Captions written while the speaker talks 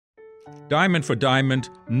Diamond for diamond,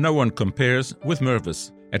 no one compares with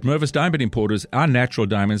Mervis. At Mervis Diamond Importers, our natural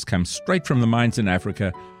diamonds come straight from the mines in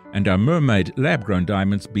Africa, and our mermaid lab-grown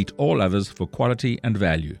diamonds beat all others for quality and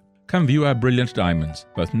value. Come view our brilliant diamonds,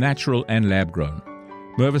 both natural and lab-grown.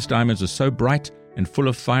 Mervis diamonds are so bright and full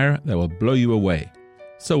of fire they will blow you away.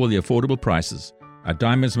 So will the affordable prices. Our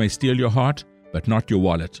diamonds may steal your heart, but not your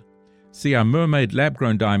wallet. See our mermaid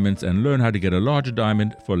lab-grown diamonds and learn how to get a larger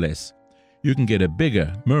diamond for less. You can get a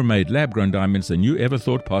bigger mermaid lab-grown diamonds than you ever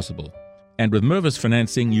thought possible. And with Mervis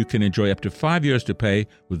financing, you can enjoy up to 5 years to pay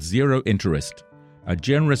with zero interest. Our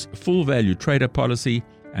generous full-value trader policy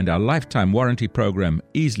and our lifetime warranty program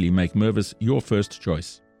easily make Mervis your first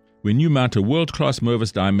choice. When you mount a world-class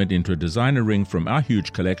Mervis diamond into a designer ring from our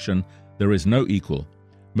huge collection, there is no equal.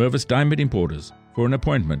 Mervis Diamond Importers. For an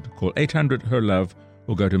appointment, call 800-HER-LOVE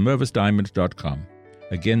or go to mervisdiamond.com.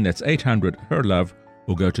 Again, that's 800-HER-LOVE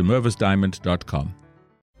or go to mervisdiamond.com.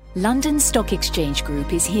 London Stock Exchange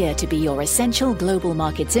Group is here to be your essential global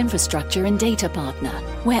markets infrastructure and data partner,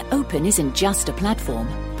 where open isn't just a platform,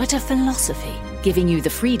 but a philosophy, giving you the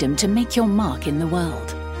freedom to make your mark in the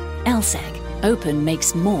world. LSEG, open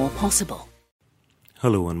makes more possible.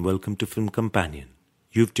 Hello and welcome to Film Companion.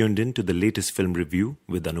 You've tuned in to the latest film review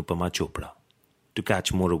with Anupama Chopra. To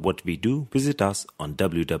catch more of what we do, visit us on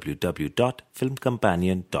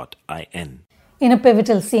www.filmcompanion.in. In a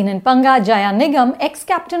pivotal scene in Panga, Jaya Nigam,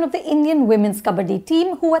 ex-captain of the Indian women's kabaddi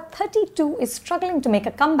team, who at 32 is struggling to make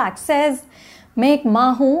a comeback, says, "मैं एक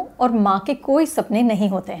माँ हूँ और माँ के कोई सपने नहीं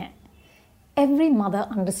होते हैं." Every mother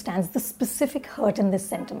understands the specific hurt in this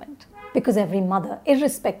sentiment, because every mother,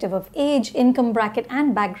 irrespective of age, income bracket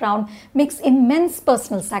and background, makes immense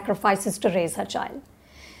personal sacrifices to raise her child.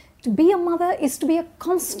 To be a mother is to be a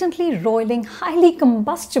constantly roiling, highly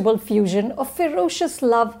combustible fusion of ferocious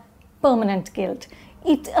love, permanent guilt,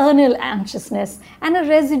 eternal anxiousness, and a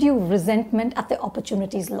residue of resentment at the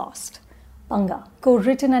opportunities lost. Panga,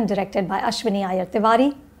 co-written and directed by Ashwiny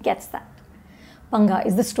Tiwari, gets that. Panga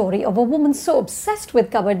is the story of a woman so obsessed with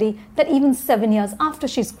kabaddi that even 7 years after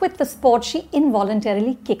she's quit the sport, she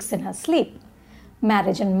involuntarily kicks in her sleep.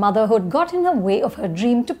 Marriage and motherhood got in the way of her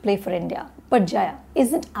dream to play for India. But Jaya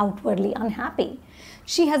isn't outwardly unhappy.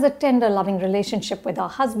 She has a tender, loving relationship with her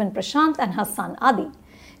husband Prashant and her son Adi.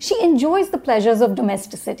 She enjoys the pleasures of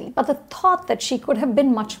domesticity, but the thought that she could have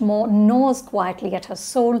been much more gnaws quietly at her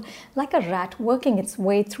soul like a rat working its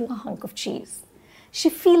way through a hunk of cheese. She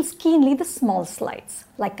feels keenly the small slights.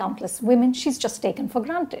 Like countless women, she's just taken for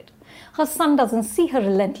granted. Her son doesn't see her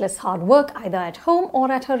relentless hard work either at home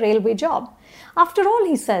or at her railway job. After all,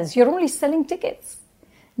 he says, "You're only selling tickets."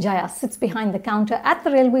 Jaya sits behind the counter at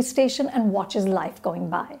the railway station and watches life going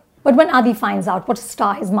by. But when Adi finds out what a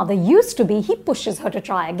star his mother used to be, he pushes her to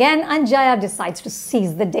try again, and Jaya decides to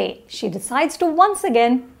seize the day. She decides to once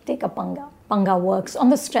again take a Panga. Panga works on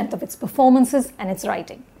the strength of its performances and its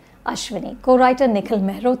writing. Ashwiny, co-writer Nikhil,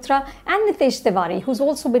 Mehrotra, and Nitesh Tiwari, who's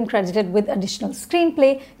also been credited with additional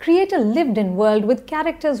screenplay, create a lived-in world with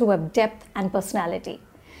characters who have depth and personality.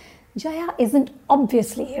 Jaya isn't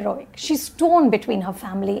obviously heroic. She's torn between her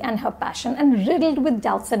family and her passion and riddled with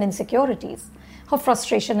doubts and insecurities. Her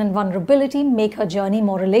frustration and vulnerability make her journey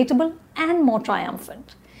more relatable and more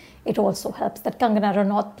triumphant. It also helps that Kangana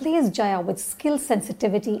Ranaut plays Jaya with skill,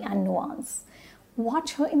 sensitivity and nuance.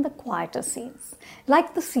 Watch her in the quieter scenes.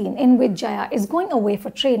 Like the scene in which Jaya is going away for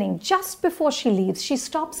training. Just before she leaves, she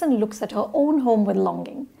stops and looks at her own home with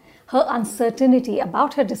longing. Her uncertainty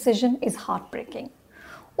about her decision is heartbreaking.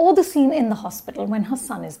 Or the scene in the hospital when her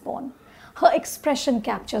son is born. Her expression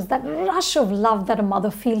captures that rush of love that a mother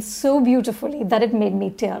feels so beautifully that it made me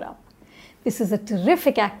tear up. This is a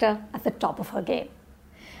terrific actor at the top of her game.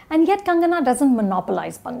 And yet Kangana doesn't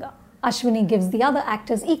monopolize Panga. Ashwiny gives the other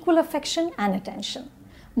actors equal affection and attention.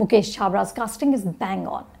 Mukesh Chhabra's casting is bang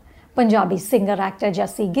on. Punjabi singer-actor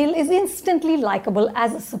Jesse Gill is instantly likable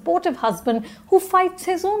as a supportive husband who fights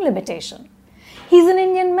his own limitation. He's an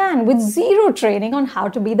Indian man with zero training on how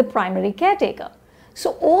to be the primary caretaker.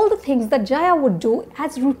 So all the things that Jaya would do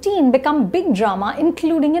as routine become big drama,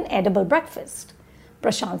 including an edible breakfast.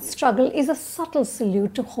 Prashant's struggle is a subtle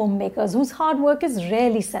salute to homemakers whose hard work is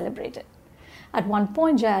rarely celebrated. At one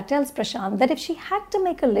point, Jaya tells Prashant that if she had to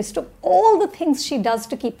make a list of all the things she does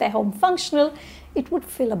to keep their home functional, it would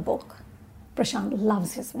fill a book. Prashant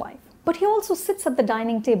loves his wife, but he also sits at the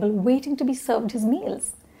dining table waiting to be served his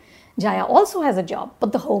meals. Jaya also has a job,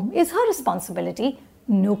 but the home is her responsibility,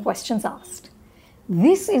 no questions asked.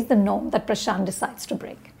 This is the norm that Prashant decides to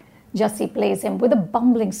break. Jassi plays him with a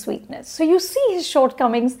bumbling sweetness, so you see his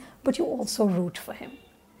shortcomings, but you also root for him.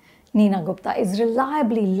 Neena Gupta is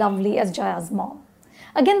reliably lovely as Jaya's mom.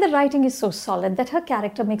 Again, the writing is so solid that her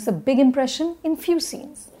character makes a big impression in few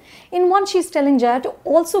scenes. In one, she's telling Jaya to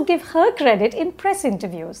also give her credit in press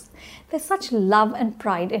interviews. There's such love and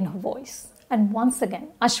pride in her voice. And once again,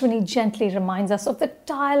 Ashwiny gently reminds us of the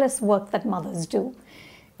tireless work that mothers do.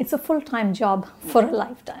 It's a full-time job for a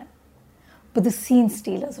lifetime. But the scene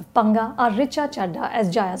stealers of Panga are Richa Chadda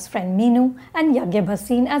as Jaya's friend Meenu and Yagya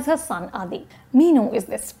Bhasin as her son Adi. Meenu is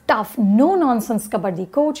this tough, no-nonsense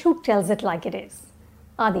kabaddi coach who tells it like it is.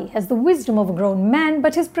 Adi has the wisdom of a grown man,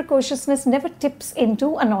 but his precociousness never tips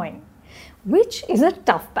into annoying, which is a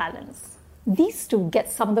tough balance. These two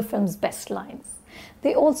get some of the film's best lines.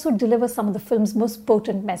 They also deliver some of the film's most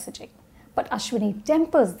potent messaging. But Ashwiny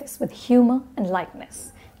tempers this with humor and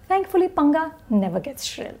lightness. Thankfully, Panga never gets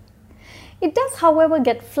shrill. It does, however,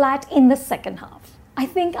 get flat in the second half. I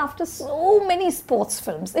think after so many sports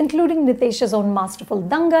films, including Nitesh's own masterful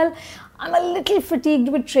Dangal, I'm a little fatigued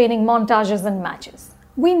with training montages and matches.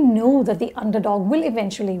 We know that the underdog will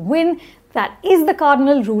eventually win. That is the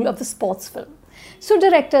cardinal rule of the sports film. So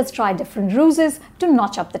directors try different ruses to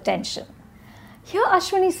notch up the tension. Here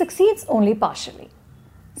Ashwiny succeeds only partially.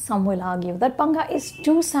 Some will argue that Panga is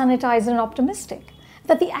too sanitized and optimistic,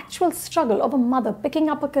 that the actual struggle of a mother picking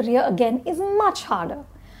up a career again is much harder.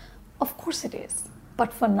 Of course it is.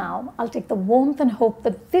 But for now, I'll take the warmth and hope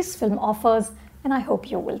that this film offers, and I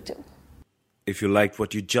hope you will too. If you liked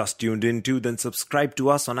what you just tuned into, then subscribe to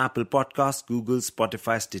us on Apple Podcasts, Google,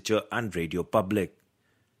 Spotify, Stitcher, and Radio Public.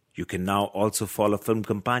 You can now also follow Film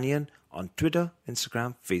Companion on Twitter,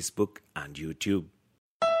 Instagram, Facebook, and YouTube.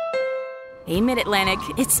 Hey, Mid-Atlantic,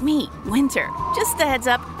 it's me, Winter. Just a heads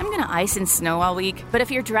up, I'm gonna ice and snow all week, but if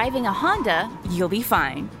you're driving a Honda, you'll be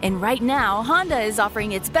fine. And right now, Honda is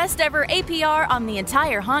offering its best ever APR on the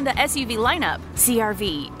entire Honda SUV lineup.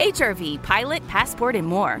 CR-V, HR-V, Pilot, Passport, and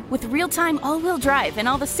more. With real-time all-wheel drive and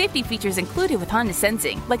all the safety features included with Honda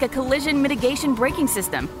Sensing, like a collision mitigation braking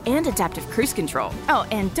system and adaptive cruise control. Oh,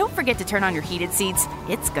 and don't forget to turn on your heated seats.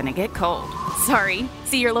 It's gonna get cold. Sorry.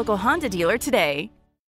 See your local Honda dealer today.